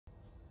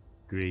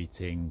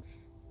Greetings,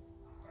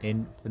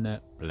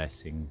 infinite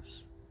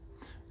blessings,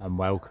 and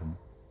welcome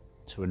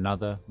to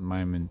another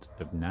moment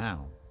of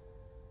now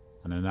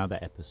and another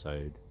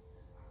episode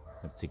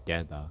of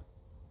Together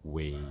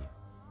We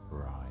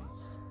Rise.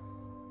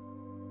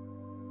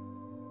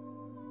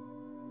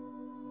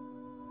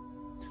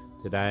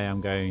 Today I'm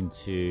going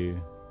to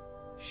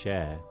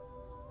share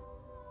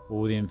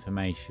all the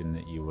information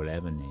that you will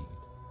ever need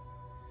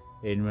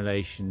in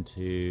relation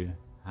to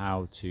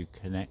how to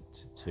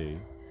connect to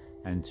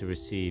and to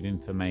receive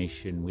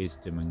information,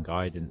 wisdom and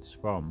guidance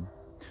from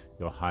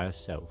your higher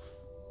self,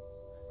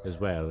 as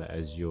well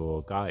as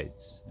your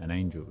guides and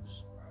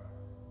angels.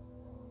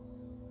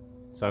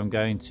 So I'm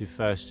going to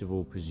first of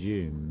all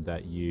presume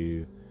that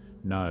you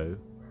know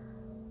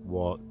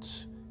what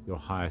your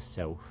higher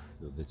self,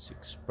 or this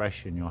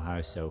expression your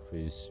higher self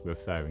is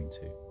referring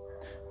to,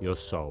 your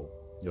soul,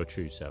 your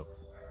true self.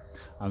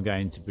 I'm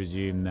going to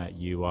presume that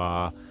you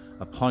are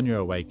upon your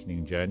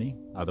awakening journey,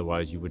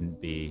 otherwise you wouldn't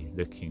be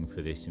looking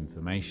for this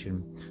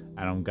information.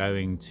 And I'm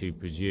going to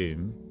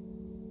presume,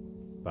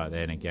 but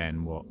then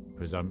again, what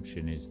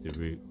presumption is the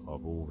root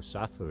of all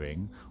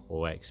suffering,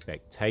 or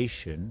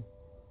expectation,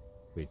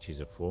 which is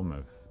a form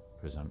of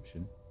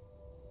presumption.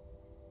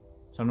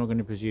 So I'm not going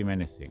to presume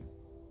anything.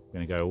 I'm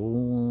going to go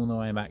all the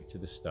way back to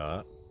the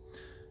start,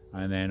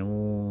 and then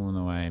all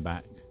the way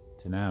back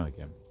to now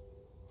again.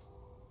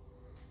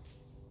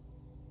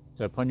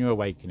 So upon your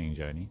awakening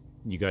journey,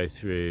 you go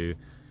through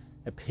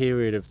a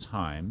period of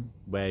time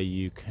where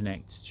you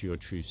connect to your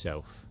true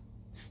self.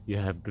 You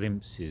have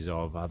glimpses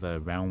of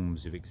other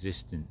realms of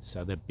existence,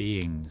 other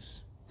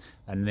beings,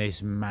 and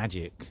this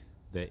magic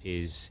that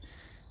is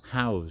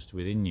housed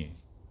within you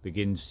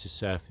begins to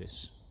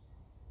surface.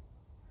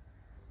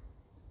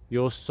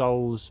 Your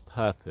soul's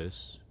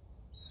purpose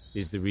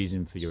is the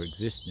reason for your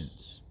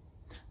existence.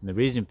 And the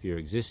reason for your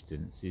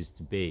existence is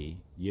to be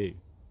you,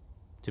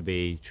 to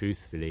be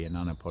truthfully and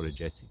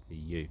unapologetically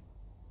you.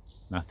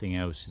 Nothing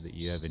else that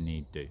you ever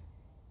need do.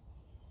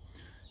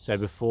 So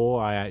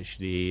before I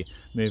actually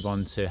move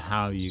on to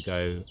how you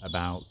go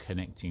about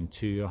connecting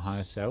to your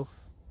higher self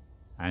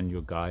and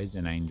your guides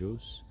and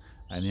angels,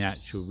 and the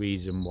actual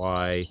reason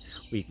why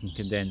we can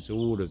condense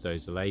all of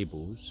those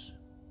labels,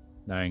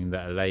 knowing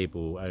that a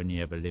label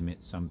only ever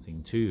limits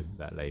something to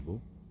that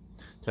label.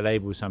 To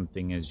label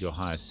something as your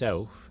higher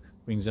self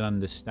brings an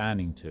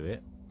understanding to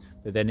it,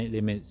 but then it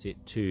limits it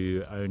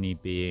to only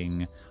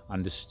being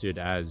understood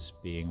as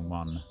being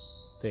one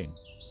thing.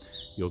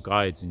 Your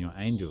guides and your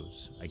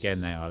angels,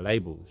 again, they are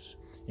labels.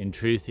 In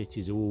truth, it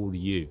is all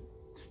you.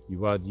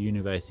 You are the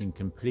universe in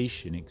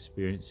completion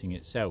experiencing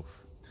itself.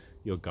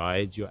 Your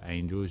guides, your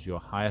angels, your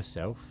higher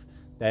self,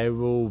 they're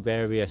all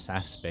various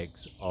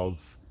aspects of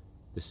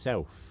the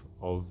self,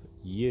 of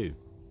you.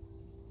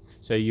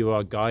 So you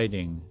are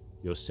guiding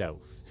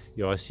yourself.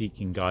 You are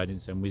seeking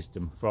guidance and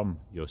wisdom from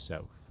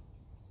yourself.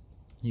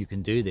 You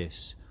can do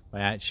this by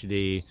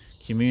actually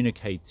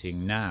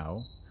communicating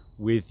now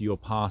with your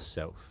past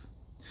self.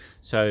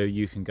 So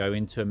you can go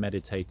into a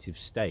meditative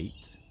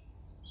state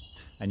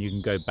and you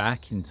can go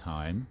back in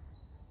time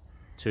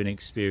to an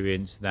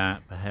experience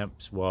that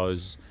perhaps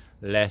was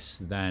less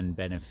than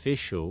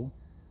beneficial,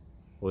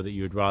 or that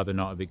you would rather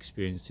not have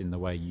experienced in the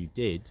way you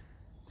did,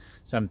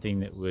 something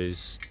that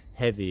was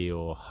heavy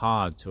or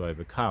hard to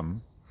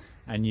overcome,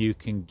 and you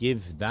can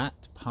give that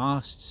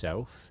past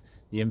self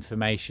the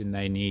information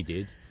they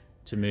needed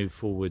to move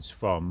forwards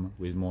from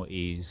with more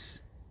ease,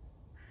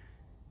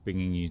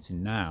 bringing you to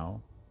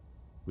now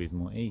with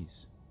more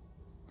ease.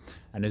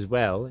 And as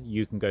well,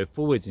 you can go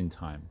forwards in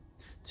time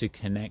to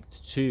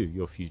connect to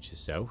your future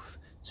self,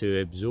 to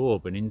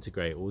absorb and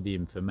integrate all the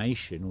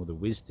information or the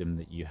wisdom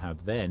that you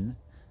have then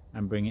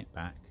and bring it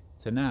back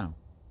to now.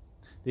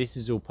 This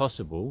is all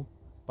possible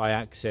by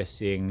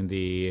accessing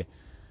the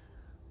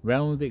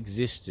realm of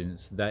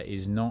existence that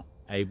is not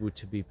able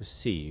to be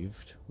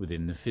perceived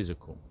within the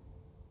physical.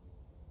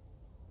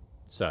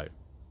 So,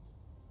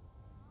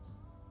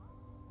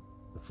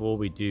 before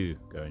we do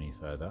go any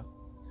further,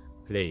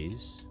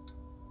 please,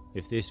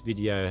 if this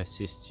video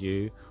assists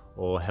you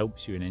or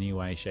helps you in any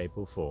way, shape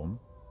or form,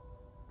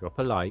 drop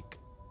a like,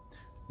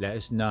 let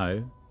us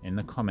know in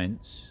the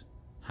comments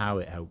how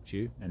it helped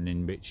you and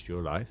enriched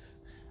your life,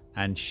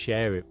 and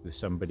share it with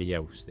somebody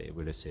else that it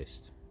will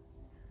assist.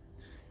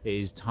 It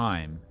is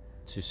time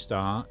to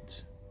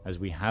start, as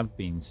we have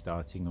been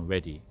starting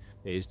already.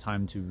 It is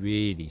time to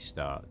really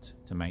start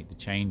to make the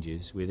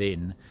changes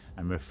within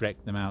and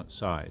reflect them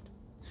outside,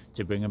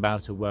 to bring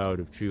about a world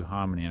of true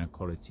harmony and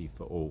equality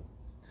for all.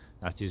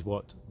 That is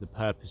what the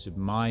purpose of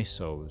my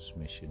soul's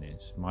mission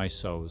is, my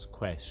soul's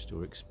quest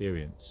or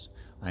experience.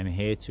 I'm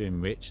here to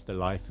enrich the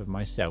life of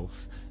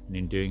myself, and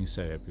in doing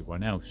so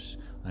everyone else.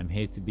 I'm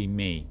here to be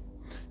me,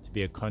 to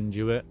be a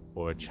conduit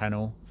or a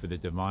channel for the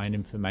divine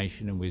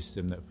information and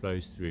wisdom that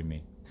flows through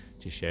me,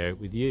 to share it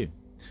with you,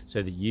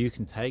 so that you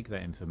can take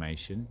that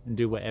information and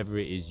do whatever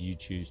it is you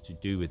choose to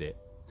do with it.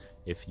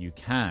 If you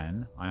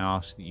can, I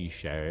ask that you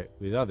share it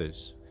with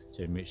others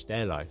to enrich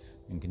their life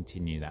and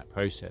continue that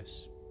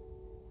process.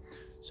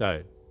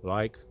 So,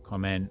 like,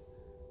 comment,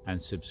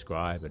 and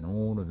subscribe and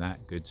all of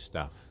that good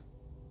stuff,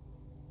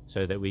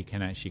 so that we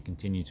can actually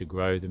continue to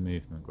grow the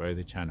movement, grow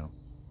the channel,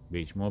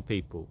 reach more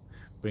people,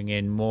 bring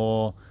in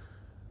more,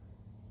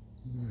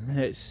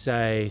 let's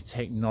say,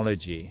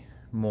 technology,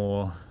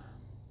 more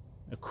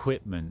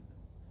equipment,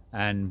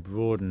 and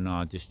broaden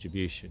our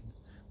distribution,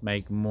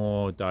 make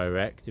more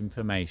direct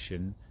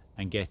information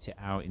and get it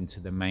out into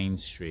the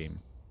mainstream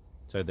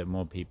so that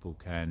more people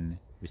can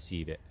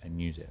receive it and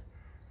use it.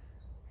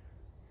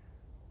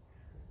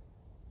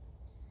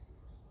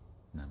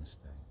 Namaste.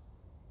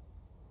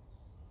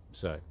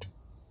 So,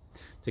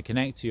 to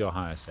connect to your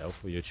higher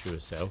self or your truer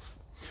self,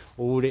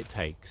 all it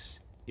takes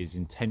is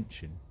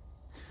intention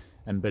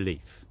and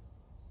belief.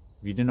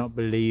 If you do not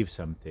believe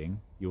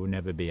something, you will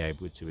never be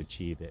able to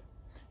achieve it.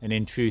 And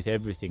in truth,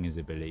 everything is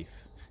a belief.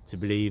 To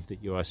believe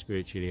that you are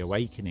spiritually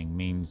awakening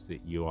means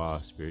that you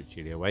are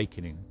spiritually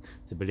awakening.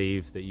 To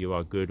believe that you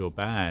are good or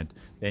bad,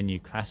 then you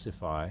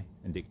classify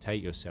and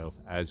dictate yourself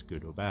as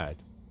good or bad.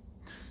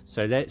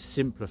 So let's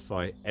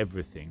simplify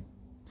everything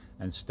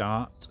and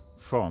start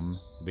from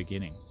the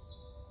beginning.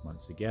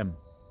 Once again,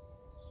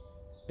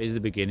 is the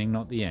beginning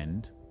not the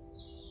end?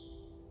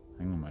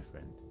 Hang on, my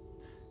friend.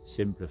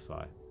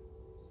 Simplify.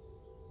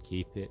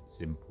 Keep it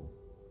simple.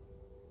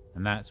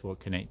 And that's what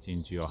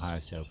connecting to your higher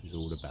self is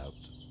all about.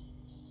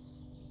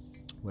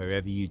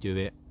 Wherever you do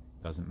it,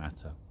 doesn't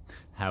matter.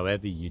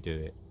 However you do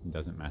it,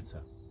 doesn't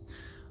matter.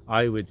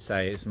 I would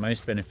say it's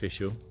most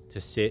beneficial to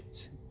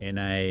sit in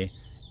a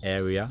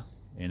area,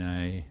 in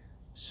a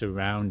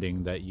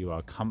surrounding that you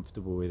are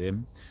comfortable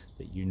within,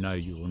 that you know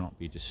you will not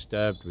be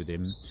disturbed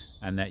within,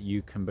 and that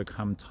you can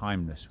become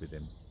timeless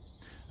within.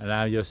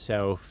 Allow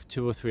yourself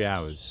 2 or 3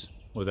 hours,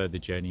 although the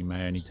journey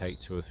may only take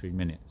 2 or 3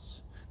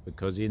 minutes,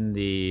 because in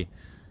the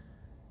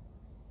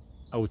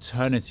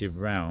alternative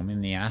realm,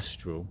 in the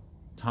astral,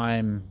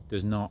 time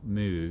does not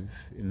move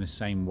in the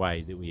same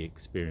way that we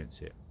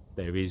experience it.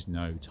 There is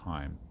no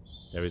time.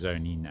 There is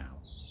only now.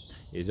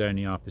 It is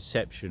only our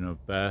perception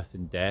of birth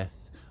and death,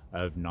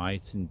 of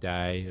night and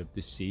day, of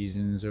the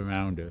seasons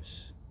around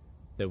us,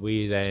 that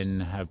we then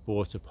have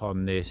brought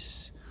upon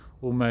this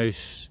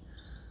almost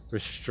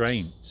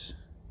restraint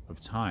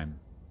of time.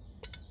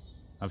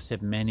 I've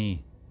said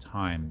many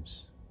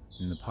times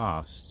in the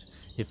past,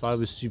 if I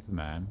was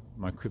Superman,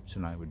 my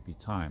kryptonite would be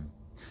time.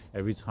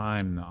 Every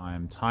time that I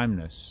am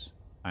timeless,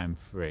 I am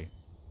free,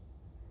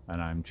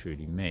 and I am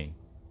truly me.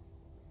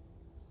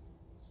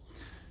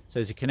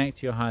 So to connect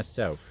to your higher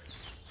self,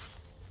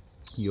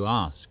 you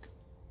ask.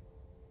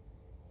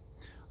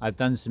 I've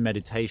done some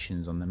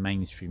meditations on the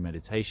mainstream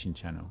meditation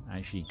channel,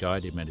 actually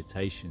guided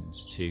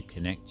meditations to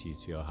connect you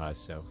to your higher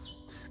self.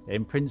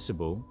 In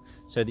principle,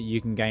 so that you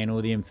can gain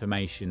all the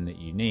information that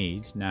you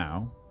need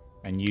now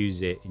and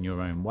use it in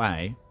your own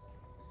way,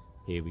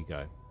 here we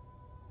go.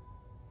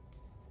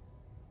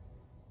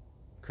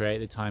 Create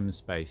the time and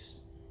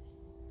space.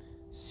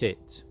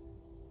 Sit.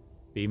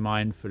 Be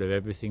mindful of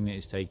everything that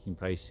is taking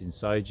place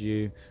inside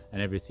you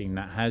and everything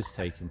that has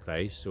taken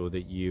place or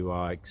that you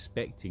are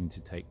expecting to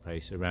take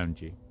place around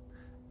you.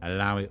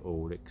 Allow it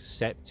all,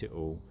 accept it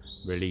all,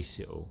 release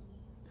it all.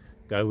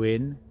 Go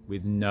in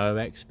with no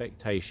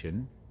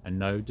expectation and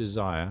no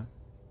desire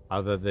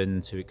other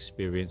than to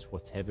experience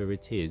whatever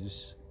it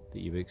is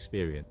that you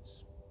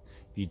experience.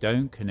 If you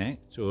don't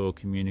connect or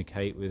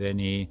communicate with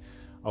any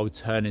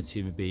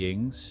alternative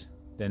beings,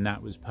 then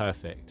that was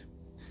perfect,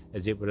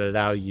 as it will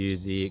allow you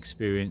the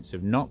experience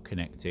of not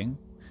connecting,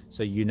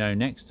 so you know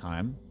next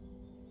time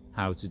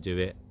how to do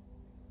it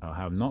or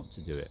how not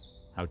to do it,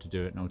 how to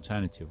do it in an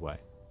alternative way.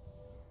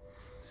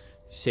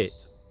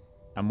 Sit.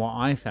 And what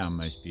I found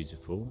most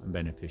beautiful and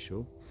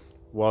beneficial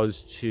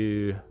was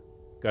to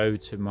go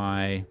to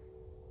my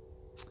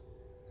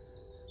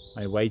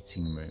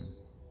waiting room.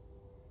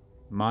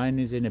 Mine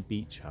is in a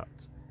beach hut.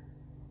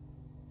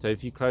 So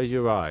if you close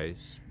your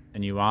eyes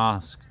and you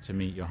ask to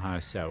meet your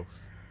higher self,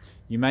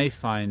 you may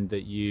find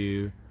that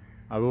you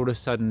are all of a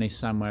sudden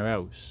somewhere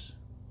else,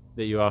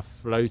 that you are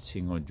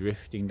floating or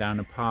drifting down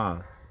a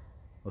path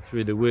or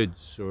through the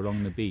woods or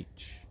along the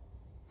beach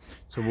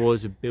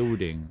towards a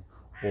building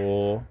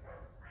or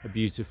a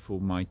beautiful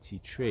mighty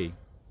tree.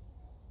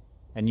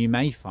 And you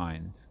may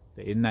find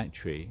that in that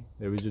tree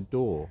there is a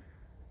door,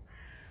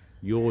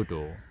 your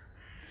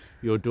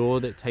door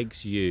that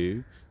takes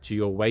you to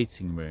your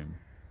waiting room.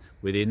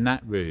 Within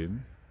that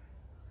room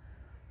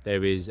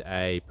there is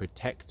a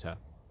protector,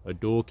 a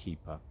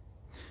doorkeeper.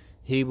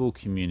 He will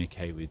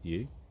communicate with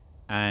you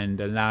and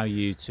allow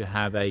you to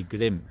have a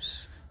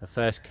glimpse, a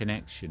first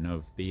connection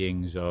of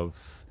beings of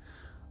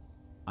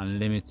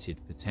unlimited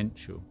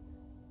potential,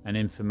 and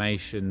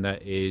information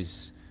that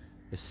is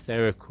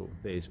hysterical,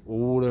 that is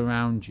all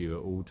around you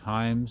at all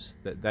times,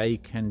 that they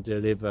can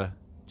deliver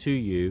to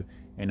you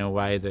in a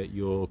way that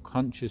your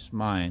conscious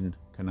mind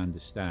can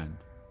understand.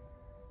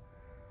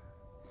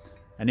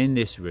 And in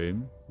this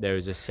room there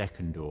is a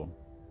second door.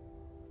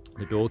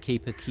 The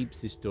doorkeeper keeps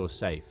this door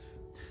safe.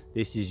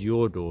 This is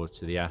your door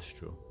to the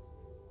astral.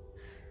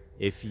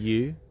 If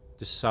you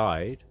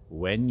decide,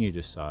 when you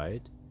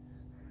decide,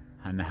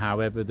 and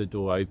however the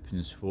door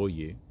opens for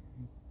you,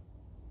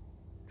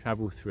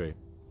 travel through.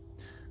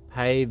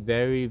 Pay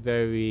very,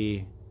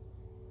 very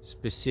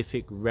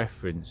specific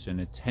reference and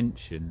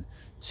attention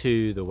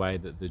to the way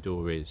that the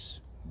door is.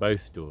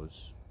 Both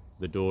doors.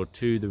 The door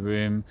to the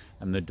room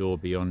and the door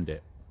beyond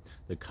it.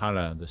 The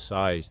colour, the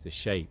size, the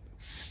shape.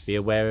 Be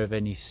aware of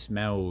any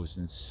smells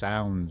and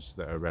sounds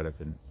that are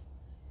relevant.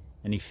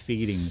 Any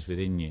feelings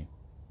within you.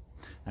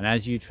 And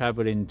as you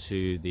travel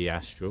into the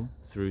astral,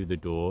 through the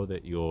door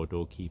that your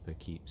doorkeeper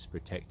keeps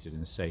protected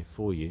and safe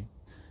for you,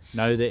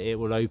 know that it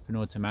will open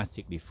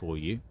automatically for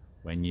you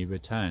when you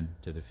return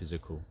to the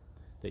physical,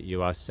 that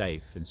you are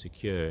safe and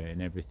secure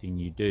in everything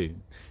you do,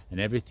 and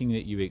everything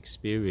that you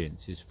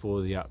experience is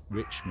for the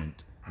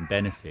uprichment and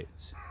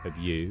benefit of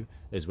you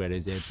as well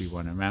as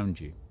everyone around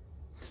you.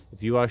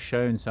 If you are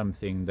shown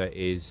something that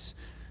is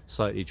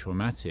slightly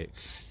traumatic,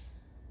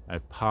 a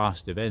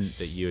past event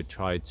that you had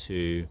tried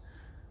to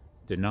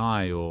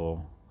deny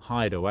or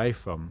hide away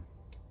from,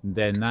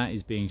 then that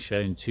is being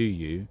shown to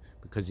you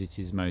because it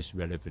is most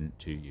relevant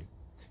to you.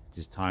 It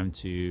is time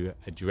to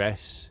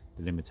address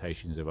the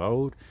limitations of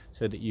old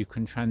so that you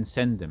can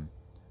transcend them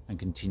and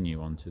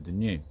continue on to the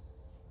new.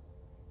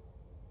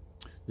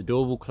 The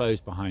door will close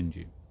behind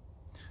you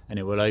and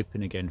it will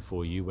open again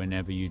for you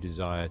whenever you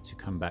desire to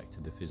come back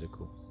to the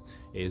physical.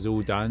 It is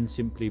all done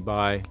simply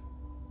by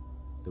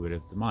the will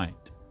of the mind,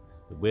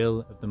 the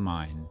will of the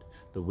mind,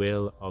 the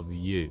will of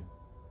you.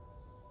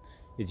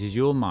 It is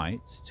your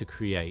might to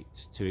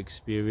create, to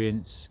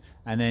experience,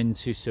 and then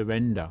to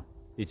surrender.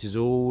 It is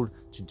all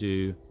to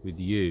do with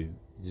you.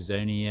 It is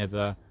only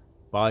ever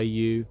by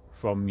you,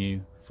 from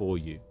you, for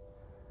you.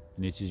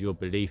 And it is your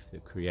belief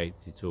that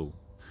creates it all,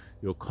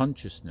 your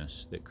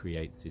consciousness that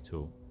creates it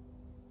all.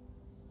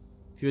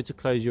 If you were to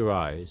close your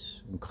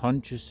eyes and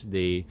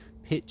consciously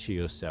picture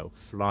yourself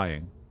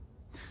flying,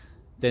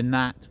 then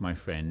that, my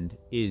friend,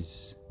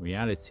 is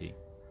reality.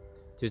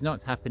 It is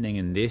not happening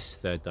in this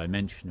third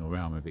dimensional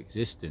realm of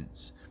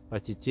existence,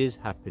 but it is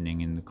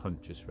happening in the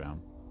conscious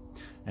realm.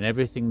 And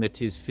everything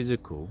that is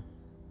physical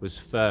was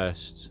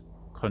first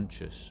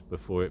conscious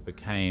before it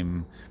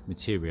became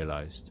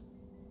materialized.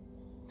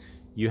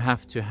 You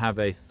have to have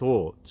a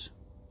thought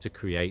to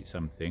create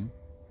something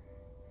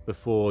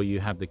before you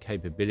have the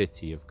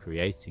capability of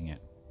creating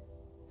it.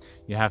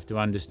 You have to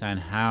understand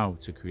how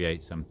to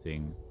create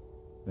something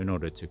in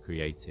order to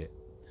create it.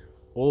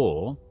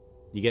 Or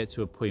you get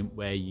to a point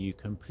where you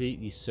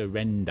completely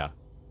surrender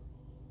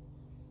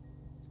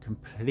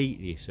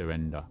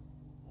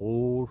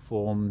all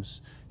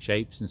forms,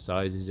 shapes and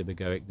sizes of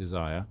egoic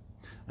desire,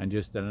 and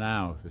just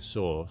allow the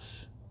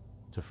source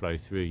to flow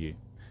through you,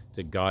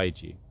 to guide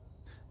you,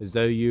 as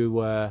though you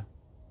were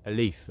a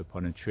leaf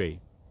upon a tree.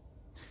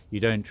 You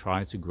don't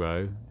try to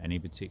grow any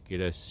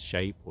particular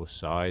shape or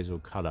size or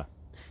colour.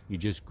 You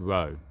just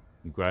grow.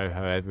 You grow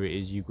however it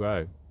is you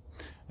grow.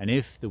 And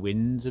if the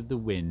winds of the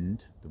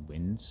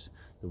winds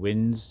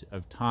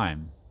of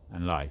time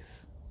and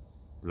life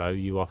blow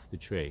you off the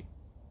tree,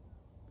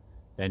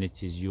 then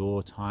it is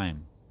your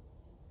time,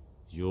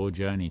 your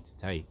journey to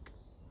take.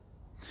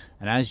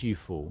 And as you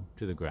fall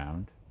to the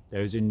ground,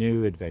 there is a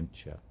new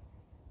adventure,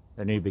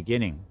 a new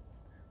beginning,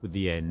 with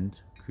the end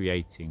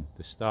creating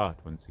the start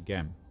once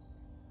again.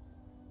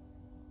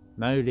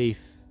 No leaf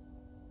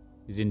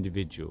is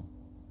individual.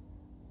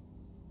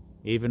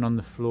 Even on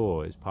the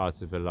floor is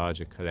part of a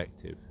larger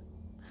collective.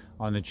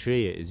 On the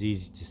tree it is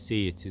easy to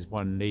see it is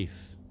one leaf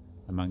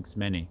amongst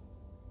many.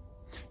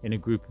 In a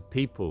group of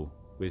people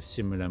with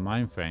similar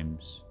mind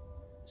frames,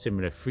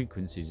 similar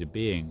frequencies of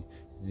being,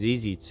 it is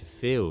easy to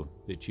feel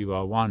that you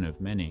are one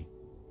of many.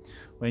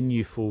 When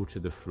you fall to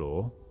the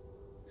floor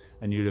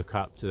and you look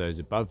up to those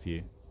above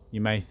you,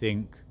 you may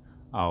think,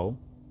 oh,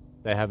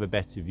 they have a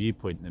better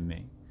viewpoint than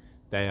me.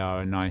 They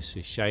are a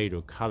nicer shade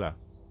or colour.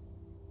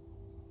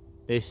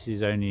 This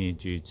is only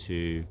due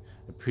to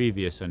a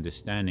previous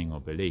understanding or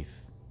belief.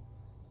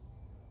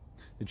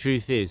 The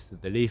truth is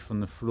that the leaf on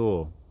the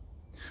floor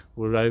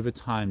will over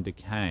time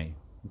decay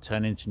and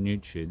turn into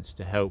nutrients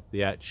to help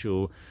the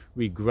actual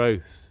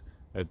regrowth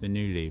of the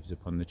new leaves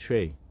upon the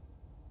tree.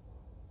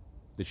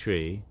 The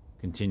tree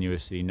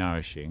continuously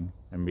nourishing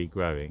and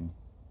regrowing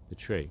the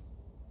tree.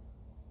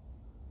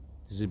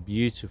 This is a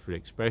beautiful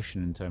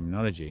expression and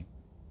terminology.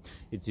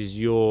 It is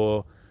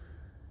your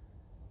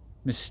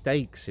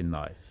mistakes in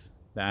life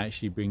that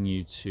actually bring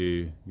you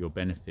to your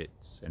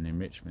benefits and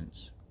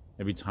enrichments.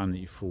 Every time that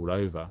you fall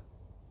over,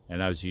 it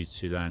allows you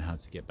to learn how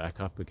to get back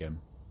up again.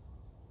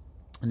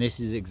 And this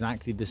is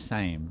exactly the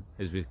same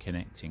as with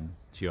connecting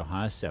to your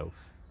higher self,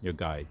 your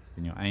guides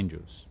and your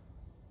angels.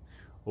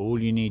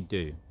 All you need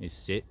to do is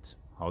sit,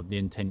 hold the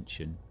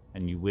intention,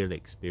 and you will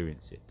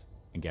experience it,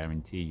 I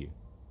guarantee you.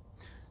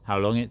 How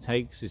long it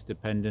takes is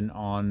dependent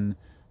on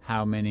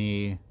how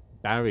many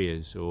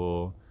barriers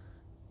or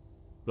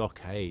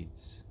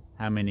blockades,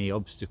 how many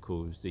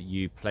obstacles that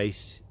you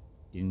place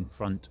in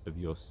front of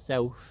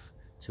yourself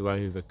to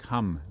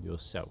overcome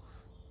yourself.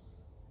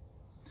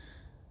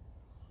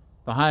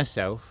 The higher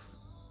self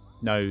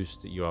knows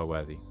that you are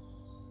worthy.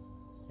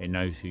 It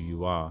knows who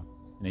you are,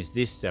 and it's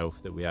this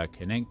self that we are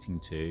connecting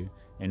to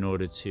in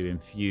order to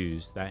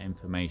infuse that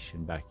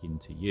information back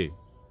into you.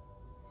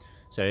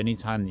 So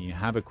anytime that you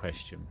have a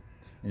question,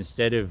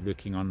 instead of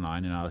looking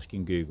online and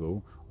asking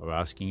Google or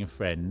asking a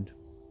friend,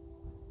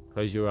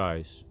 close your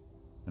eyes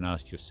and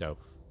ask yourself.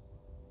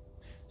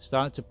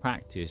 Start to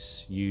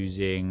practice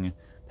using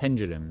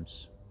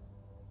pendulums.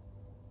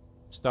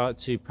 Start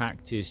to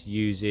practice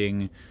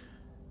using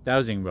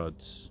dowsing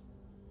rods,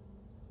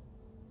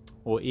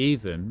 or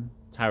even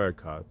tarot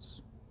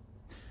cards.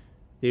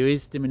 The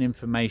wisdom and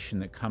information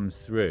that comes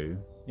through,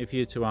 if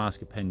you were to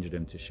ask a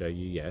pendulum to show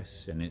you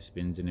yes, and it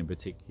spins in a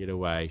particular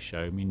way,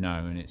 show me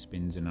no, and it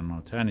spins in an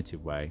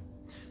alternative way,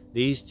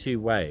 these two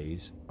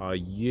ways are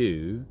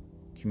you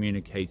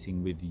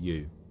communicating with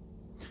you.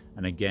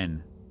 And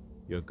again,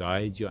 your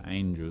guides, your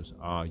angels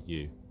are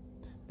you.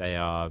 They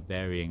are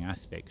varying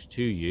aspects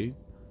to you,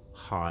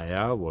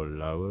 higher or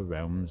lower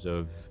realms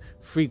of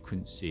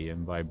frequency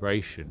and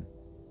vibration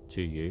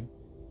to you,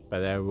 but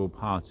they're all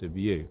part of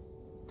you.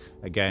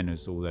 Again,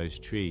 as all those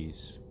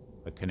trees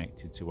are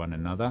connected to one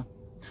another,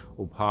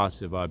 all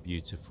part of our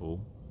beautiful,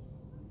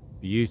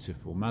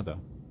 beautiful mother.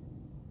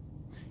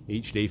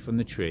 Each leaf on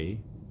the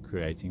tree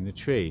creating the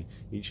tree,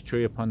 each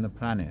tree upon the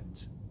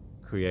planet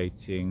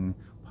creating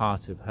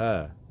part of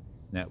her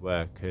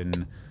network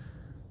and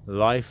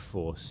life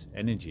force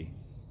energy.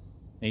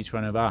 Each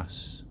one of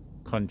us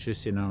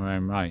conscious in our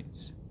own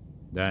rights,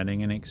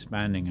 learning and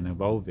expanding and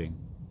evolving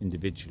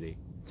individually,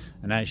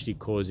 and actually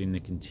causing the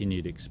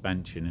continued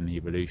expansion and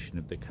evolution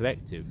of the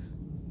collective.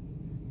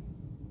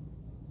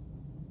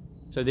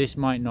 So this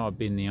might not have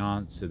been the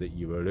answer that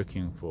you were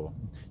looking for.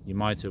 You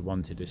might have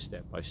wanted a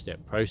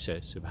step-by-step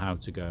process of how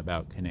to go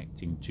about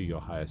connecting to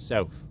your higher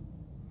self.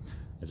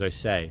 As I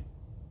say,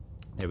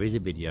 there is a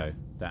video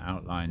that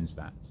outlines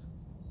that.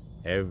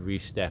 Every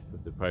step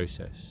of the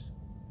process.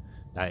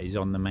 That is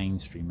on the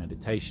mainstream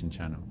meditation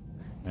channel,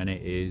 and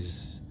it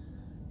is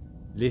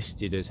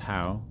listed as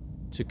how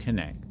to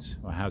connect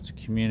or how to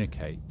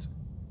communicate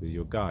with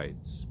your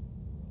guides.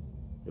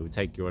 It will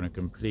take you on a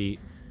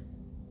complete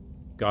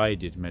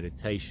guided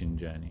meditation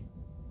journey.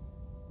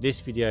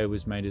 This video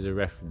was made as a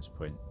reference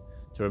point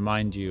to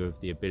remind you of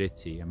the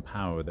ability and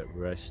power that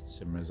rests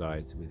and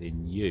resides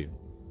within you.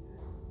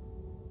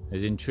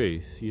 As in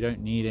truth, you don't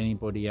need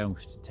anybody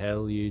else to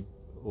tell you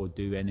or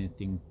do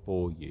anything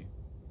for you.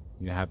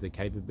 You have the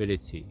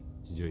capability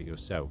to do it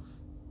yourself.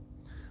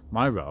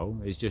 My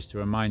role is just to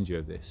remind you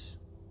of this,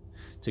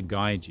 to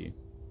guide you,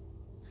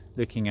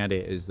 looking at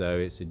it as though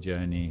it's a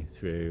journey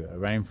through a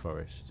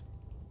rainforest.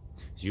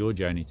 It's your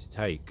journey to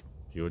take,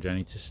 it's your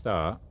journey to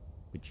start,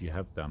 which you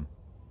have done,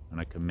 and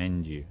I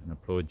commend you and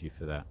applaud you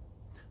for that.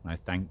 And I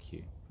thank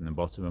you from the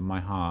bottom of my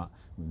heart,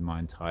 with my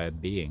entire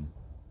being,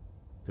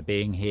 for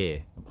being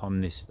here upon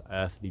this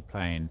earthly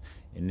plane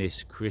in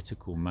this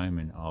critical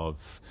moment of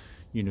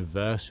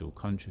universal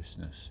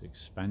consciousness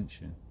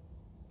expansion.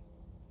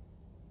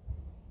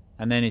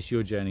 And then it's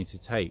your journey to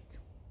take,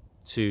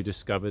 to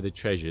discover the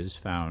treasures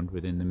found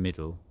within the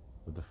middle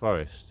of the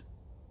forest.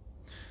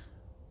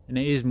 And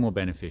it is more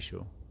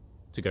beneficial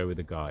to go with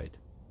a guide,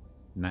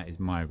 and that is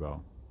my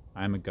role.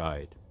 I am a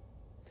guide,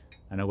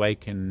 an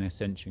awakened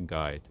ascension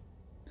guide,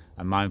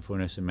 a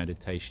mindfulness and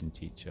meditation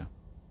teacher,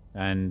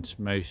 and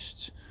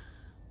most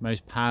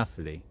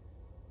powerfully,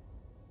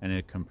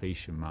 a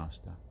completion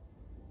master,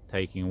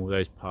 taking all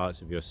those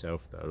parts of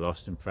yourself that are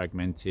lost and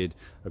fragmented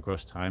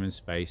across time and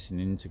space and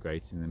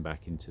integrating them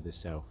back into the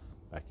self,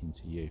 back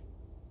into you.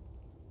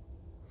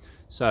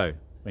 So,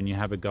 when you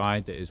have a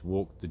guide that has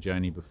walked the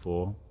journey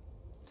before,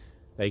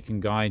 they can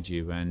guide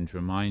you and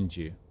remind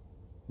you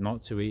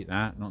not to eat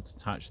that, not to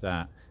touch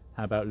that.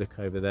 How about look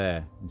over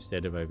there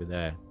instead of over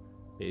there?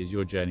 It is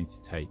your journey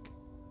to take.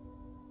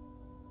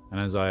 And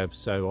as I have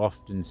so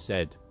often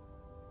said,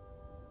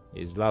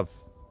 it is love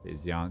that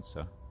is the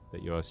answer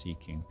that you are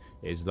seeking.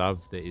 It is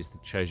love that is the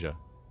treasure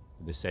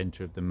at the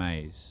center of the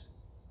maze.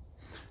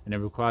 And it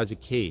requires a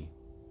key.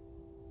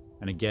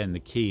 And again, the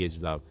key is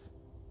love.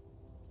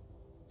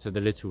 So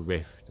the little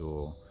rift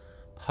or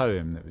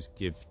poem that was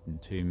given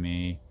to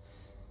me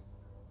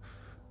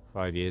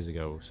 5 years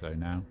ago or so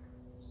now.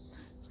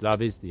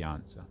 Love is the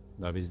answer.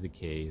 Love is the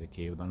key. The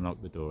key will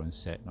unlock the door and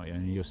set not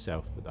only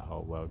yourself but the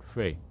whole world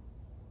free.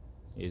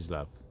 It is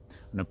love.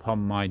 And upon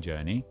my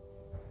journey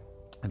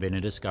of inner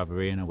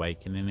discovery and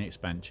awakening,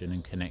 expansion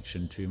and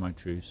connection to my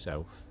true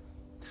self,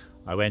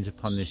 I went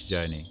upon this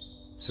journey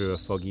through a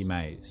foggy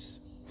maze.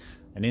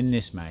 And in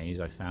this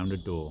maze I found a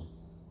door.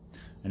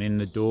 And in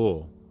the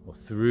door, or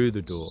through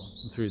the door,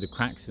 through the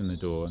cracks in the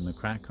door and the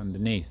crack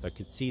underneath, I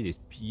could see this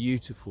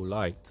beautiful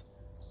light.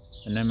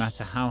 And no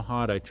matter how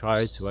hard I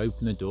tried to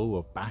open the door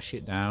or bash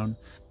it down,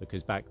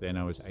 because back then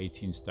I was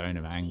 18 stone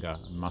of anger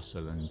and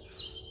muscle and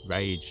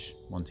rage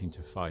wanting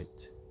to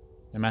fight,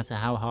 no matter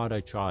how hard I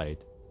tried,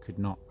 could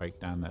not break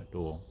down that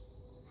door.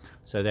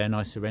 So then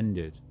I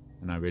surrendered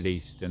and I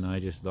released, and I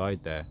just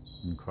lied there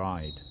and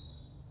cried,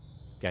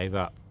 gave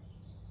up.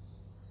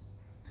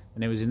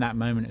 And it was in that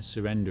moment of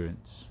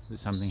surrenderance that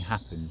something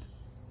happened.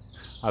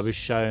 I was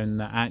shown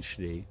that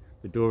actually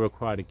the door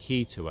required a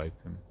key to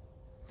open,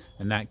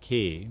 and that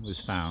key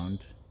was found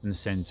and the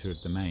center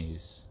of the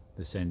maze,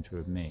 the center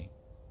of me.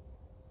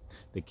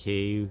 The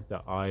key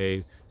that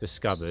I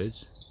discovered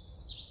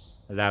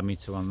allowed me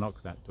to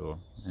unlock that door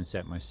and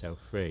set myself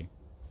free.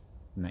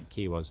 And that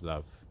key was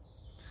love.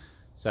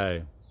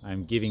 So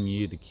I'm giving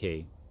you the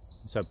key.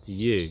 It's up to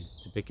you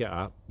to pick it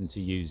up and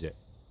to use it.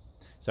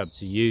 It's up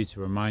to you to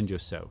remind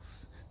yourself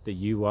that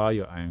you are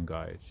your own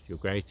guide, your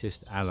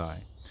greatest ally,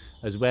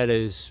 as well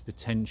as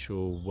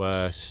potential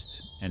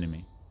worst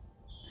enemy.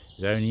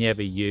 It's only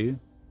ever you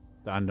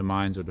that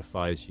undermines or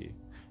defies you,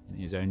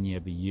 and it is only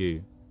ever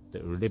you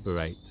that will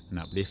liberate and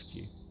uplift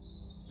you.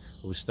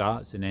 All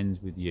starts and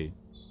ends with you.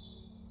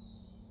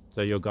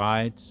 So your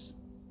guides,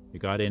 your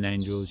guardian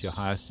angels, your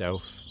higher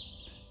self,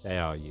 they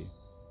are you.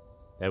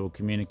 They will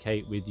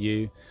communicate with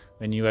you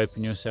when you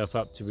open yourself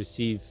up to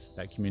receive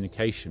that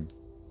communication,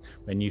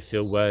 when you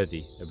feel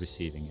worthy of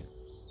receiving it.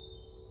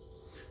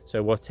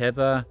 So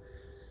whatever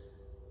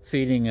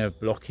feeling of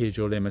blockage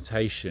or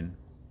limitation,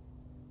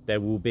 there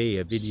will be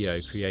a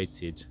video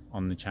created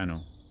on the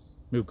channel.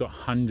 We've got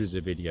hundreds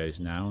of videos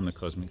now on the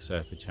Cosmic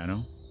Surfer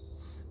channel,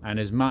 and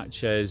as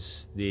much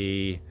as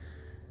the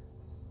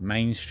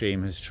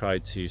mainstream has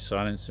tried to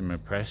silence and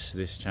repress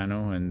this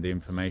channel and the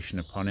information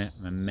upon it,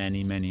 and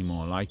many, many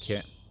more like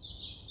it,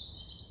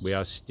 we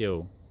are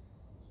still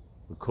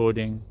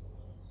recording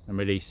and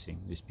releasing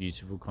this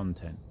beautiful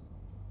content.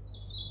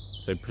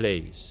 So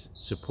please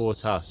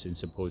support us in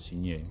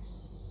supporting you.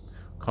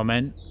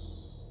 Comment,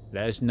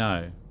 let us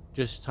know.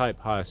 Just type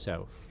higher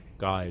self,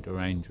 guide or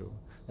angel.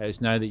 Let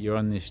us know that you're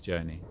on this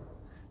journey.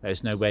 Let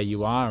us know where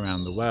you are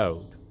around the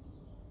world.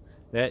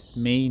 Let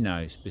me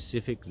know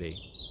specifically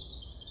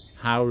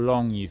how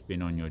long you've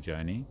been on your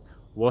journey,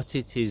 what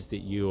it is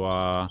that you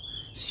are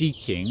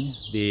seeking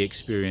the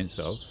experience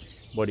of,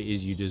 what it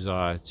is you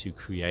desire to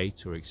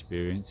create or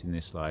experience in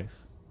this life,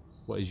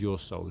 what is your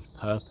soul's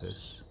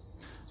purpose,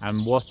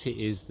 and what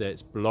it is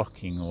that's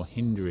blocking or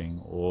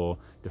hindering or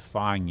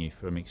defying you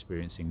from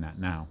experiencing that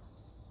now.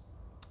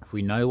 If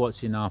we know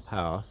what's in our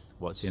path,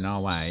 what's in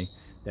our way,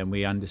 then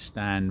we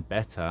understand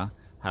better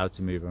how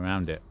to move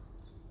around it.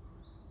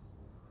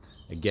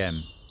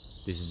 Again,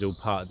 this is all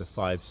part of the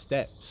 5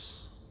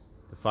 steps.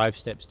 The 5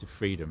 steps to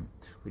freedom,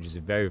 which is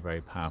a very,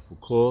 very powerful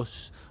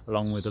course,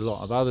 along with a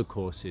lot of other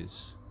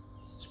courses.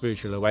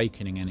 Spiritual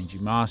awakening, energy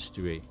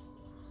mastery,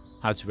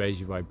 how to raise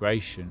your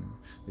vibration,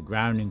 the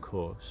grounding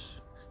course,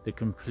 the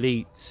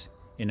complete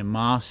inner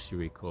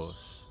mastery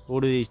course. All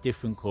of these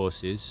different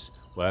courses,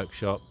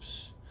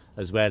 workshops,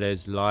 as well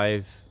as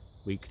live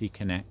weekly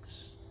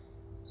connects,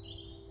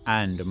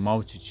 and a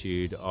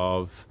multitude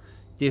of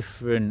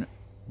different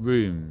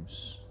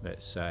rooms,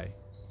 let's say.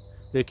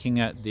 Looking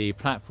at the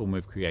platform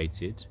we've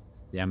created,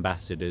 the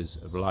ambassadors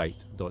of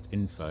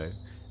light.info,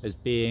 as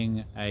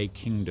being a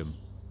kingdom,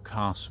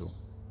 castle.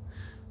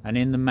 And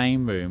in the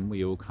main room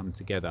we all come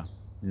together.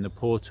 In the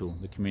portal,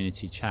 the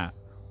community chat,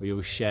 we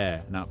all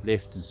share and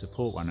uplift and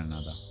support one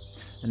another.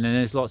 And then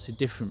there's lots of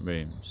different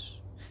rooms.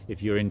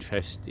 If you're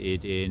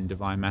interested in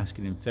divine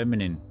masculine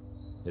feminine,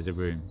 there's a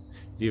room.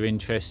 If you're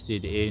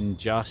interested in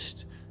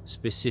just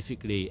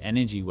specifically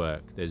energy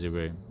work, there's a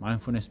room.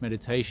 Mindfulness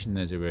meditation,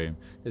 there's a room.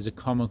 There's a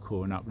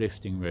comical and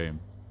uplifting room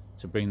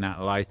to bring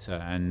that lighter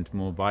and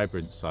more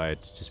vibrant side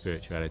to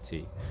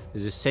spirituality.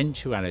 There's a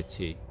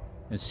sensuality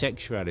and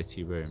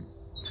sexuality room.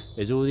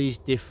 There's all these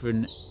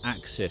different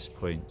access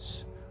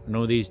points and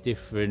all these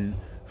different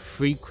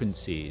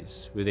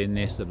frequencies within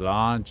this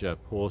larger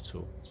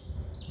portal,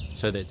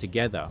 so that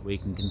together we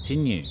can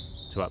continue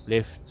to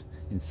uplift,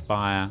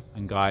 inspire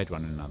and guide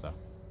one another,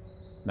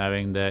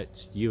 knowing that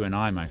you and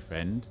I, my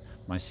friend,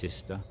 my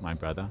sister, my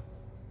brother,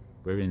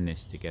 we're in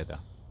this together,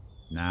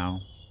 now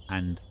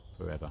and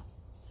forever.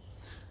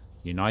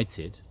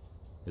 United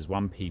as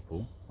one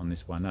people on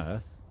this one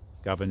earth,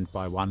 governed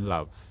by one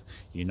love.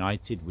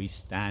 United we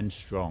stand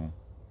strong,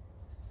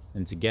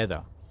 and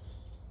together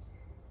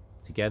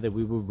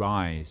we will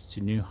rise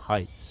to new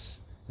heights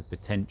of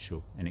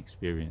potential and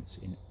experience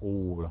in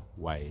all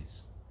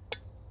ways.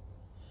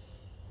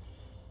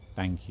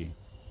 Thank you,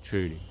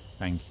 truly,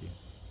 thank you.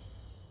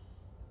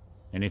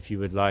 And if you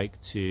would like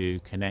to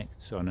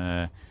connect on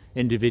an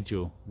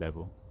individual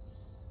level,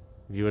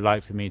 if you would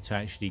like for me to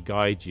actually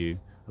guide you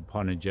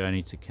upon a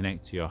journey to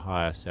connect to your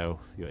higher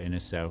self, your inner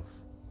self,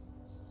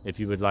 if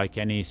you would like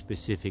any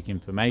specific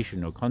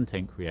information or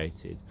content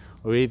created,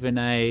 or even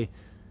a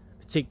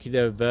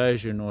particular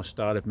version or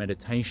style of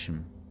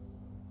meditation,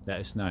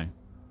 let us know.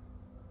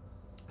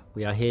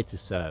 We are here to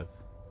serve.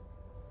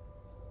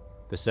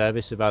 The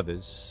service of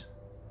others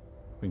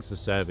brings the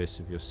service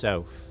of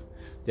yourself.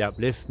 The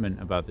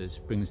upliftment of others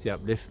brings the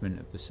upliftment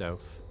of the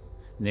self.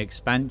 And the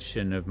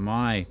expansion of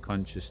my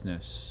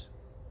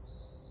consciousness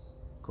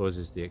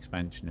causes the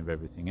expansion of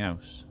everything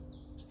else.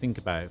 Just think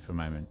about it for a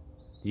moment.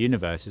 The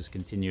universe is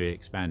continually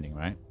expanding,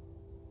 right?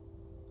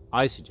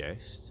 I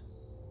suggest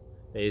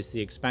that it's the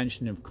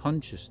expansion of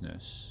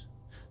consciousness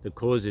that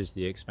causes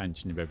the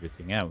expansion of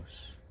everything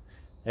else.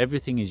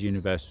 Everything is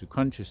universal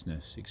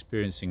consciousness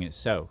experiencing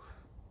itself.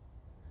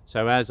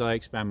 So as I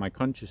expand my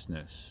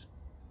consciousness,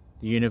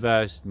 the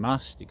universe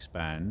must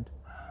expand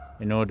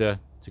in order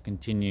to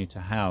continue to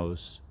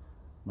house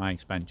my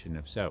expansion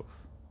of self.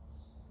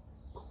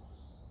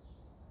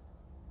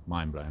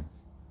 Mind blown.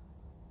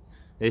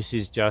 This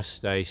is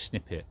just a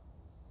snippet,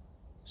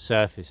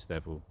 surface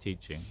level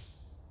teaching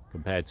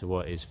compared to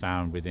what is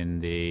found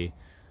within the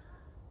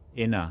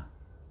inner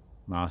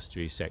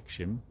mastery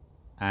section.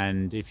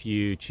 And if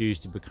you choose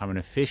to become an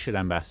official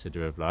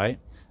ambassador of light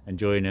and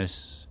join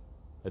us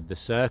at the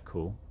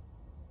circle,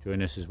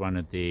 join us as one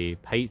of the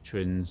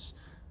patrons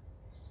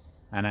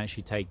and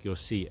actually take your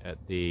seat at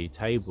the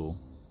table,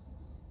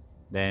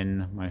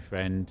 then, my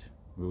friend,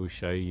 we will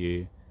show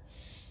you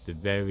the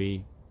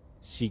very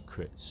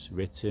secrets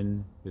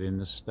written within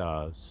the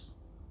stars,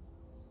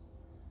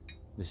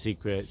 the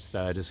secrets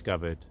that are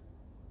discovered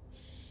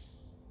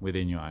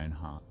within your own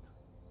heart.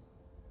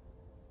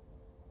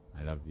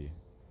 I love you.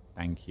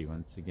 Thank you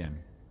once again.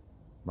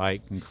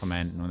 Like and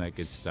comment and all that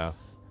good stuff.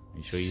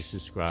 Make sure you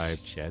subscribe,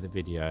 share the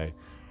video,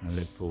 and I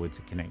look forward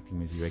to connecting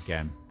with you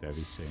again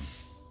very soon.